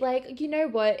make it like, you know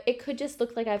what? It could just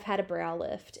look like I've had a brow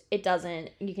lift. It doesn't.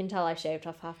 You can tell I shaved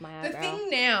off half my eyebrow. The thing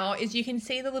now is you can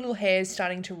see the little hairs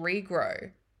starting to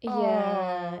regrow.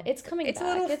 Yeah, it's coming back. It's a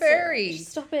little fairy.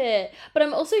 Stop it. But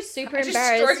I'm also super embarrassed.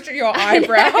 I just stroked your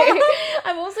eyebrow.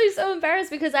 I'm also so embarrassed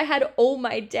because I had all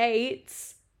my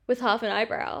dates with half an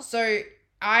eyebrow. So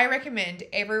I recommend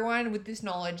everyone with this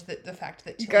knowledge that the fact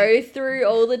that go through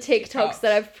all the TikToks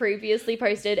that I've previously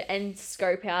posted and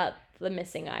scope out the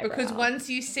missing eyebrow. Because once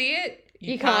you see it,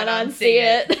 you can't unsee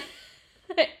it.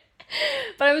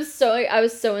 But I was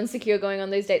so insecure going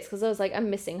on those dates because I was like, I'm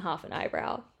missing half an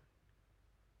eyebrow.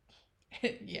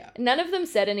 Yeah. None of them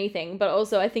said anything, but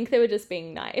also I think they were just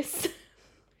being nice.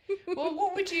 Well,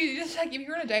 what would you just like if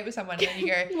you're on a date with someone and then you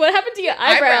go, what happened to your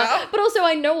eyebrow? But also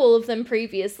I know all of them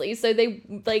previously, so they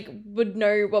like would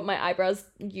know what my eyebrows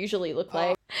usually look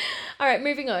like. All right,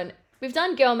 moving on. We've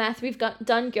done girl math,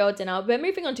 done girl dinner. We're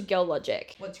moving on to girl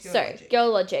logic. What's girl logic? So,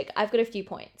 girl logic. I've got a few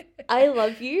points. I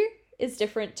love you is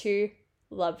different to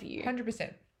love you.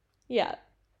 100%. Yeah.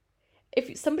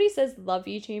 If somebody says love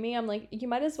you to me, I'm like, you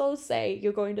might as well say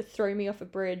you're going to throw me off a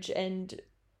bridge and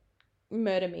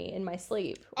murder me in my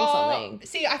sleep or something.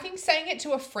 See, I think saying it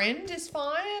to a friend is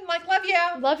fine. Like, love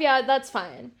ya. Love ya, that's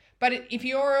fine. But if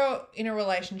you're in a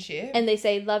relationship and they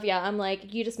say love ya, I'm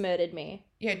like, you just murdered me.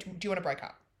 Yeah, do you want to break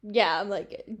up? Yeah, I'm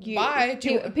like, bye.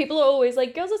 People are always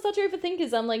like, girls are such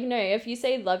overthinkers. I'm like, no, if you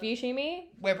say love you, Shimi,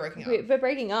 we're breaking up. We're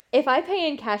breaking up. If I pay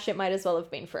in cash, it might as well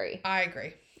have been free. I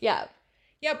agree. Yeah.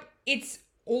 Yep. It's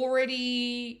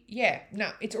already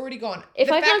gone.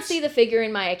 If I can't see the figure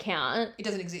in my account, it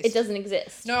doesn't exist. It doesn't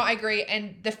exist. No, I agree.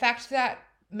 And the fact that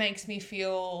makes me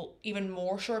feel even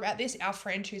more sure about this. Our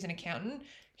friend who's an accountant,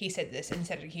 he said this and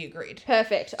said he agreed.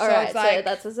 Perfect. All right. Like, so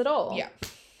that says it all. Yeah.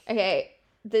 Okay.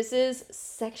 This is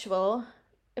sexual.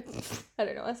 I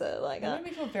don't know why I said it like that. That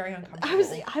made me feel very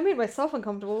uncomfortable. I made myself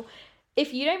uncomfortable.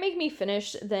 If you don't make me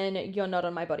finish, then you're not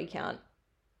on my body count.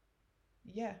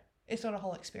 Yeah. It's not a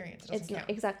whole experience. It doesn't count.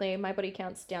 Exactly. My body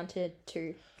count's down to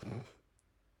 2.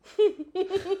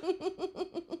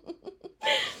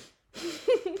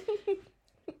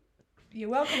 You're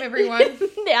welcome, everyone.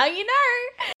 Now you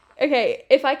know. Okay,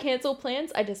 if I cancel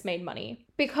plans, I just made money.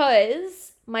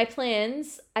 Because my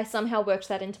plans, I somehow worked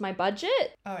that into my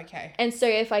budget. Oh, okay. And so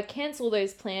if I cancel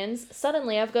those plans,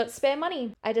 suddenly I've got spare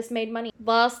money. I just made money.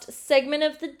 Last segment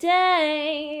of the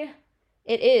day.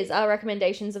 It is our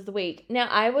recommendations of the week. Now,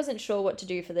 I wasn't sure what to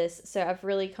do for this, so I've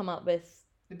really come up with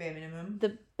the bare minimum.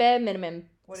 The bare minimum.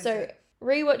 What is it?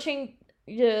 Rewatching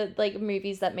like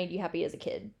movies that made you happy as a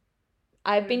kid.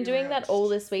 I've been doing that all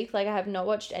this week. Like, I have not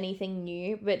watched anything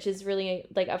new, which is really,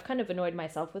 like, I've kind of annoyed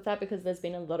myself with that because there's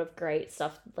been a lot of great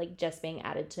stuff, like, just being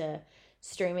added to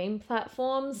streaming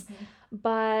platforms. Mm-hmm.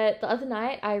 But the other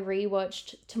night, I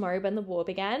rewatched Tomorrow When the War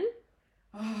Began.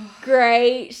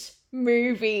 Great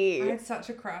movie. I had such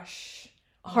a crush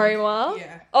Homer.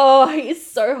 Yeah. Oh, he's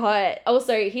so hot.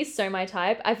 Also, he's so my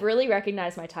type. I've really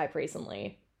recognized my type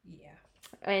recently. Yeah.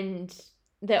 And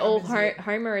they're all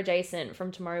Homer adjacent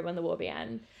from Tomorrow When the War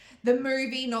Began. The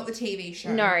movie, not the TV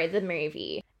show. No, the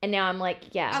movie. And now I'm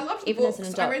like, yeah. I loved the even books. As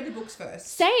an adult. I read the books first.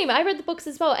 Same. I read the books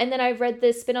as well. And then I read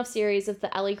the spin-off series of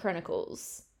the Alley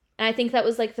Chronicles. And I think that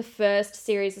was like the first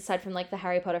series aside from like the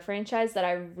Harry Potter franchise that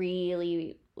I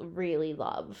really, really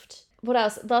loved. What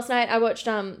else? Last night I watched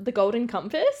The Golden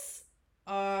Compass.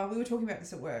 We were talking about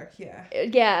this at work, yeah.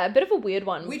 Yeah, a bit of a weird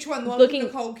one. Which one? The one with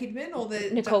Nicole Kidman or the...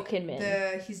 Nicole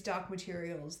Kidman. His Dark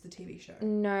Materials, the TV show?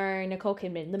 No, Nicole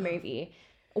Kidman, the movie.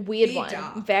 A weird one.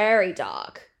 Dark. Very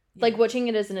dark. Yeah. Like watching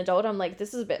it as an adult, I'm like,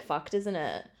 this is a bit fucked, isn't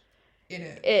it? In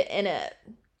it. In it.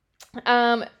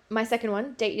 My second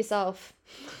one, Date Yourself.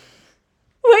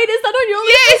 Wait, is that on your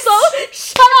list as well?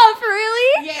 Shut up,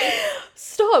 really? Yes.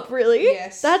 Stop, really?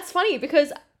 Yes. That's funny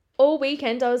because all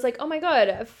weekend I was like, oh my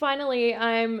God, finally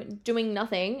I'm doing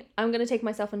nothing. I'm going to take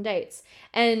myself on dates.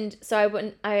 And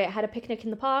so I had a picnic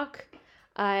in the park.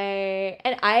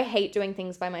 I hate doing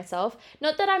things by myself.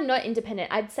 Not that I'm not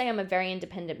independent. I'd say I'm a very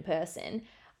independent person.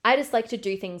 I just like to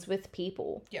do things with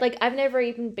people. Yep. Like I've never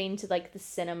even been to like the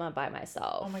cinema by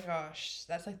myself. Oh my gosh.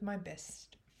 That's like my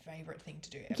best favorite thing to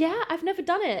do ever. Yeah, I've never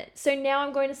done it. So now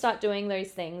I'm going to start doing those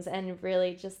things and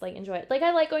really just like enjoy it. Like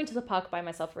I like going to the park by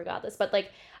myself regardless, but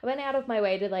like I went out of my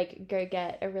way to like go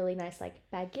get a really nice like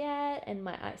baguette and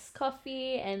my iced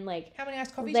coffee and like... How many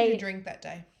iced coffees did you drink that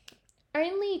day?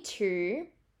 Only 2.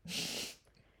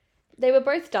 They were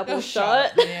both double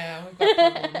shot. Yeah, we've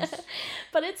got problems.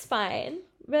 But it's fine.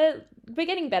 We're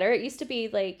getting better. It used to be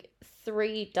like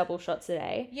 3 double shots a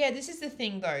day. Yeah, this is the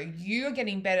thing though. You're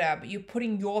getting better, but you're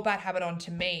putting your bad habit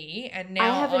onto me, and now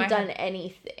I haven't done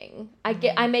anything.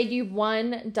 I made you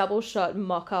 1 double shot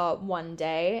mocha one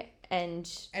day, and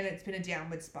it's been a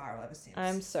downward spiral ever since.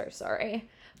 I'm so sorry.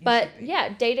 But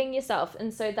yeah, dating yourself,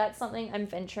 and so that's something I'm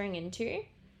venturing into.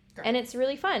 Great. And it's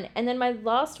really fun. And then my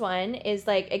last one is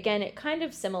like, again, it kind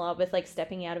of similar with like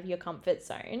stepping out of your comfort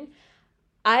zone.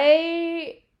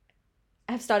 I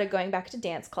have started going back to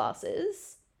dance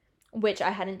classes, which I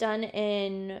hadn't done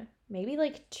in maybe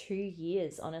like 2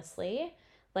 years, honestly.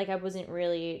 Like I wasn't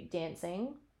really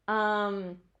dancing.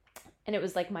 And it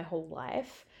was like my whole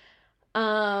life.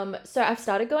 So I've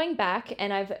started going back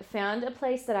and I've found a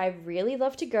place that I really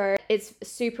love to go. It's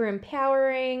super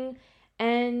empowering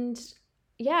and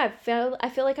yeah, I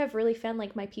feel like I've really found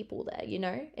like my people there, you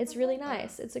know? It's really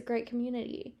nice. It's a great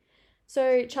community.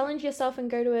 So challenge yourself and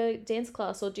go to a dance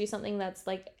class or do something that's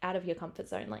like out of your comfort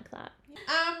zone like that.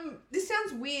 This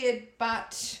sounds weird,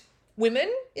 but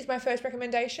women is my first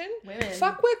recommendation. Women.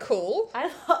 Fuck, we're cool.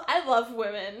 I love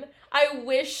women. I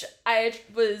wish I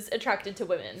was attracted to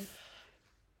women.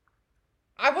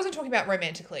 I wasn't talking about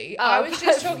romantically. I was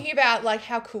just talking about like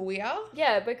how cool we are.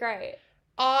 Yeah, but great.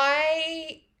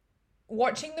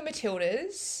 Watching the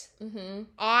Matildas,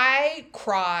 I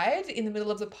cried in the middle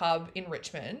of the pub in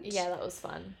Richmond. Yeah, that was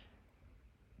fun.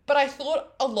 But I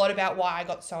thought a lot about why I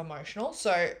got so emotional.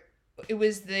 So it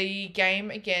was the game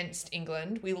against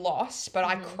England. We lost, but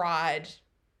I cried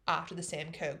after the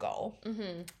Sam Kerr goal.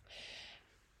 And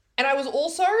I was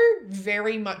also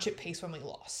very much at peace when we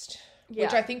lost. Yeah.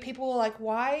 Which I think people were like,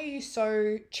 why are you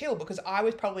so chill? Because I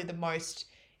was probably the most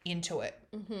into it.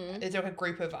 There's like a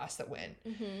group of us that went.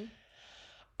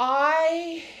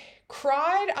 I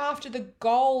cried after the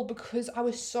goal because I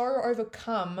was so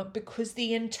overcome because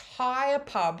the entire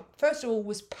pub, first of all,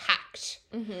 was packed.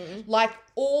 Like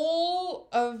all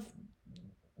of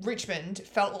Richmond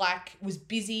felt like was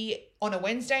busy on a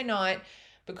Wednesday night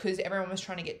because everyone was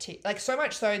trying to get tea. Like so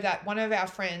much so that one of our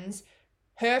friends,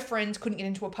 her friends couldn't get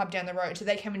into a pub down the road, so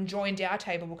they came and joined our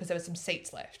table because there were some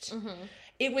seats left.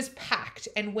 It was packed,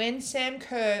 and when Sam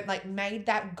Kerr like made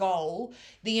that goal,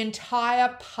 the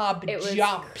entire pub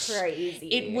jumped. Crazy.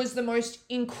 It was the most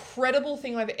incredible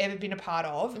thing I've ever been a part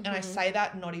of, and I say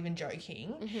that not even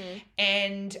joking.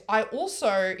 And I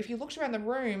also, if you looked around the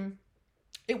room,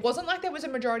 it wasn't like there was a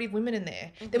majority of women in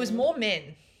there. There was more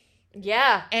men.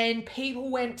 Yeah. And people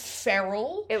went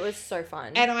feral. It was so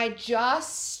fun. And I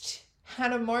just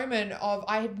had a moment of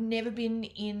I had never been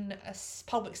in a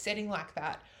public setting like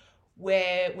that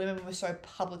where women were so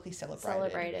publicly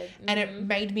celebrated. And it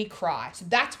made me cry. So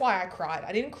that's why I cried.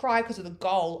 I didn't cry because of the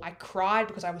goal. I cried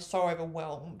because I was so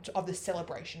overwhelmed of the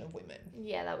celebration of women.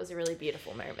 Yeah, that was a really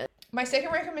beautiful moment. My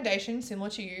second recommendation, similar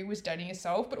to you, was dating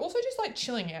yourself, but also just like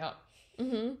chilling out.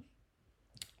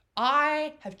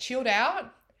 I have chilled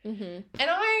out. And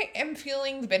I am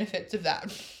feeling the benefits of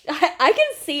that. I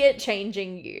can see it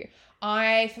changing you.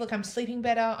 I feel like I'm sleeping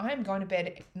better. I am going to bed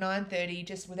at 9:30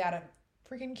 just without a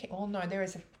freaking care. Well, no, there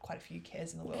is quite a few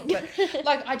cares in the world, but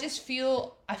like I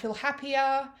feel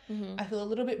happier. Mm-hmm. I feel a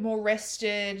little bit more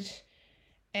rested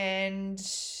and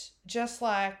just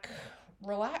like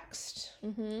relaxed.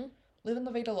 Mm-hmm. Living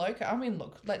la vida loca. I mean,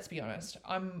 look, let's be honest.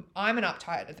 I'm an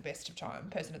uptight at the best of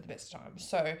person at the best of times.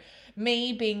 So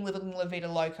me being living la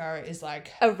vida loca is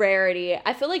like a rarity.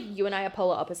 I feel like you and I are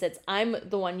polar opposites. I'm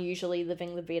the one usually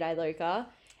living la vida loca,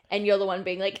 and you're the one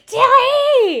being like,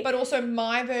 Tilly! But also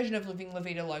my version of living la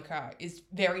vida loca is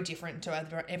very different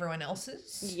to everyone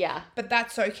else's. Yeah. But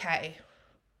that's okay.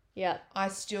 Yeah. I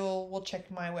still will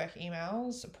check my work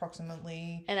emails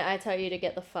approximately. And I tell you to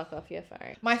get the fuck off your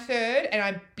phone. My third, and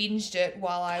I binged it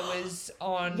while I was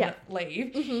on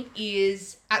leave,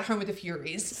 is At Home with the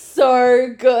Furies.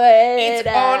 So good. It's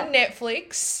on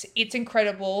Netflix. It's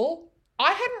incredible.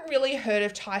 I hadn't really heard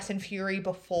of Tyson Fury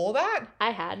before that.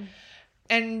 I had.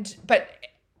 But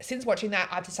since watching that,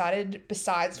 I've decided,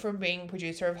 besides from being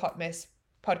producer of Hot Mess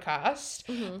podcast,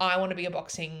 I want to be a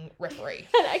boxing referee.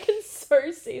 And I can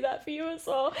so see that for you as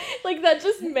well. Like, that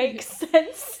just makes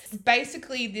sense.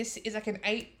 Basically, this is like an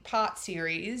 8-part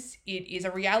series. It is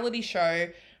a reality show,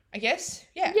 I guess.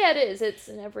 Yeah. Yeah, it is. It's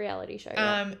a reality show.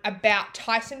 Yeah. About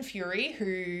Tyson Fury,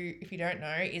 who, if you don't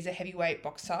know, is a heavyweight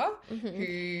boxer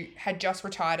who had just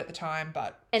retired at the time,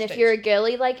 but... And if you're a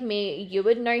girly like me, you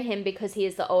would know him because he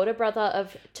is the older brother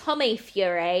of Tommy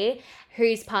Fury,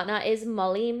 whose partner is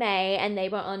Molly May, and they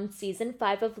were on season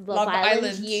 5 of Love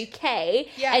Island UK.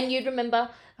 Yeah. And you'd remember,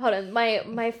 hold on, my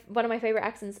one of my favorite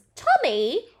accents,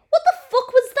 Tommy, what the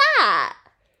fuck was that?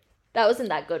 That wasn't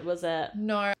that good, was it?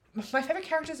 No. My favorite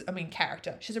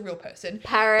character. She's a real person.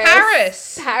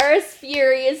 Paris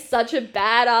Fury is such a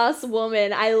badass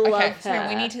woman. I love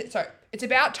her. So it's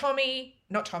about Tyson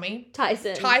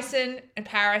and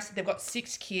Paris. They've got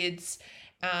 6 kids.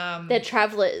 They're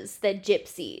travelers. They're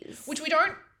gypsies. Which I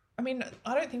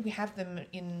don't think we have them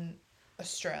in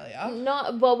Australia.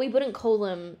 Well, we wouldn't call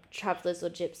them travelers or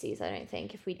gypsies, I don't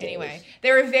think, if we did. Anyway,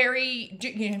 they're a very,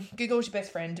 Google's your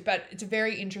best friend, but it's a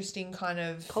very interesting kind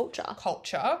of culture.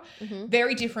 Mm-hmm.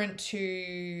 Very different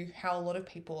to how a lot of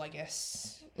people, I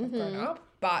guess, have grown up.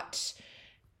 But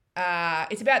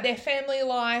it's about their family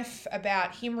life,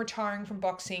 about him retiring from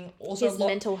boxing. Also, his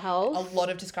mental health. A lot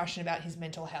of discussion about his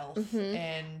mental health. Mm-hmm.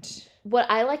 And what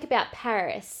I like about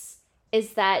Paris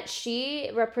is that she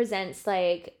represents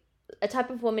like a type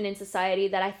of woman in society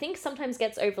that I think sometimes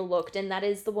gets overlooked, and that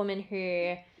is the woman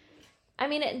who, I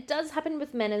mean, it does happen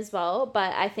with men as well,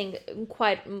 but I think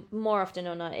quite more often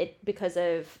or not, because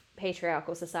of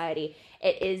patriarchal society,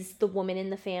 it is the woman in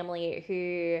the family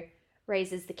who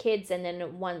raises the kids, and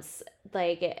then once,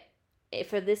 like,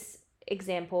 for this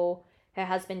example, her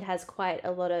husband has quite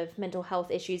a lot of mental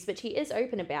health issues, which he is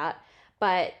open about,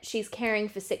 but she's caring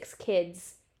for 6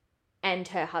 kids and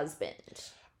her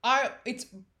husband. It's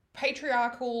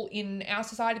patriarchal in our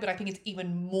society, but I think it's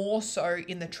even more so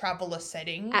in the traveller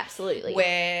setting. Absolutely.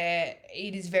 Where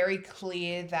it is very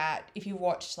clear that if you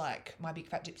watch like My Big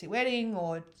Fat Gypsy Wedding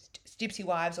or Gypsy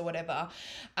Wives or whatever,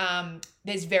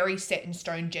 there's very set in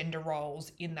stone gender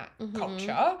roles in that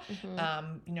culture.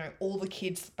 Mm-hmm. All the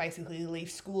kids basically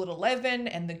leave school at 11,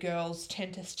 and the girls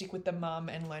tend to stick with the mum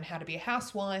and learn how to be a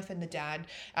housewife, and the dad,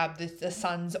 the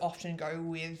sons often go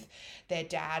with their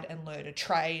dad and learn a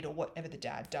trade or whatever the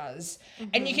dad does. Mm-hmm.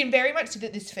 And you can very much see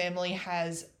that this family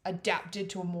has adapted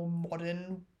to a more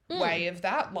modern way of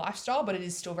that lifestyle, but it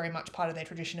is still very much part of their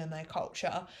tradition and their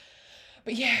culture.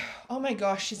 But yeah, oh my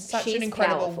gosh, she's an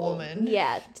incredible powerful woman.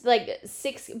 Yeah, like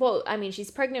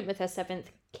she's pregnant with her 7th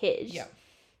kid. Yeah.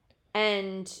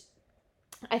 And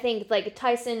I think like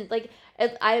Tyson, like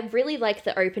I really like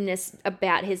the openness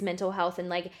about his mental health and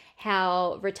like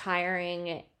how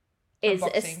retiring is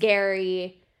a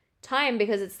scary time,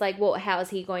 because it's like, well, how is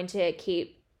he going to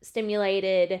keep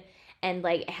stimulated, and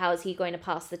like how is he going to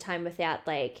pass the time without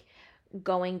like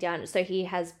going down? So he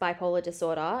has bipolar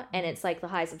disorder, and it's like the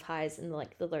highs of highs and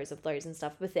like the lows of lows and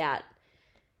stuff, without,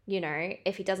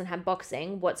 if he doesn't have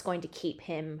boxing, what's going to keep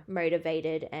him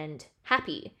motivated and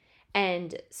happy?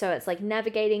 And so it's like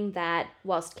navigating that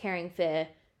whilst caring for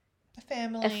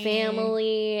a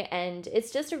family, and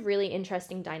it's just a really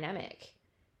interesting dynamic.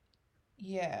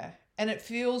 Yeah, and it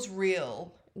feels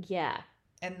real. Yeah.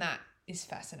 And that is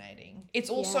fascinating.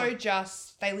 It's also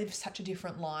just, they live such a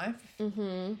different life.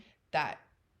 Mm-hmm. That,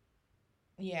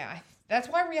 that's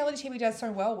why reality TV does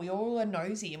so well. We all are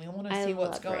nosy and we want to see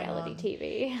what's going on. Reality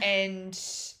TV. And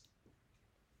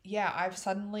I've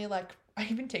suddenly I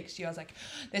even texted you. I was like,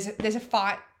 there's a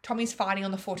fight. Tommy's fighting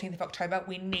on the 14th of October.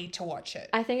 We need to watch it.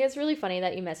 I think it's really funny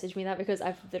that you messaged me that, because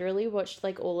I've literally watched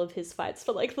like all of his fights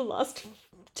for like the last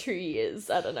 2 years.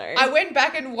 I don't know. I went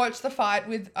back and watched the fight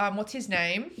with, what's his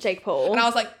name? Jake Paul. And I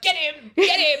was like, get him,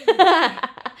 get him.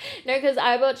 No, because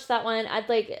I watched that one.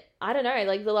 I don't know,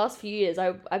 like the last few years,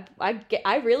 I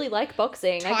really like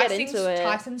boxing. I get into it.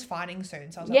 Tyson's fighting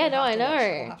soon, so I was yeah, like, no, I know.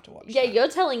 I'll have to watch yeah, that. you're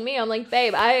telling me. I'm like,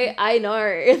 babe, I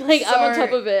know. Like, So, I'm on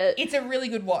top of it. It's a really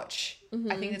good watch.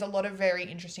 Mm-hmm. I think there's a lot of very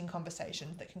interesting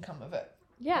conversations that can come of it.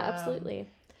 Yeah, absolutely.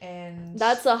 And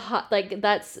That's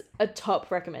a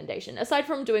top recommendation. Aside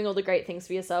from doing all the great things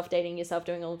for yourself, dating yourself,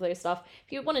 doing all of those stuff,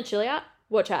 if you want to chill out,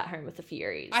 watch At Home with the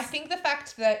Furies. I think the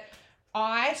fact that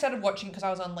I started watching because I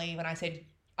was on leave and I said,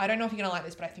 I don't know if you're going to like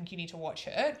this, but I think you need to watch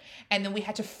it. And then we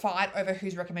had to fight over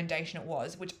whose recommendation it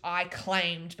was, which I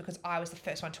claimed because I was the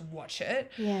first one to watch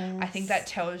it. Yeah. I think that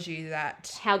tells you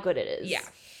that... how good it is. Yeah.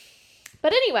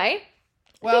 But anyway,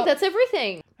 I think that's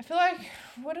everything. I feel like,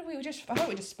 I thought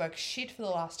we just spoke shit for the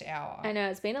last hour. I know,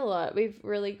 it's been a lot. We've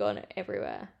really gone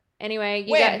everywhere. Anyway,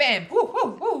 Bam. Woo,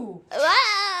 woo, woo.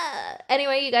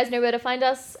 Anyway, you guys know where to find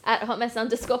us at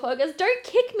hotmess_focus. Don't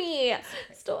kick me.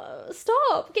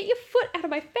 Stop. Get your foot out of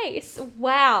my face.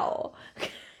 Wow.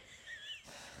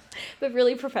 We're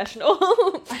really professional.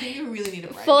 I think you really need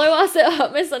a break. Follow us at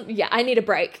hotmess. Yeah, I need a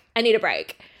break.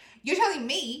 You're telling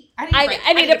me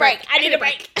I need a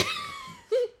break.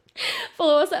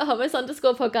 Follow us at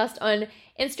hotmess_podcast on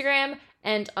Instagram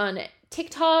and on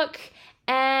TikTok.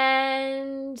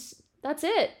 And that's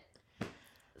it.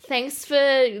 Thanks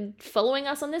for following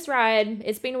us on this ride.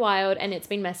 It's been wild and it's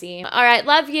been messy. All right,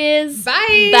 love yous.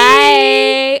 Bye. Bye.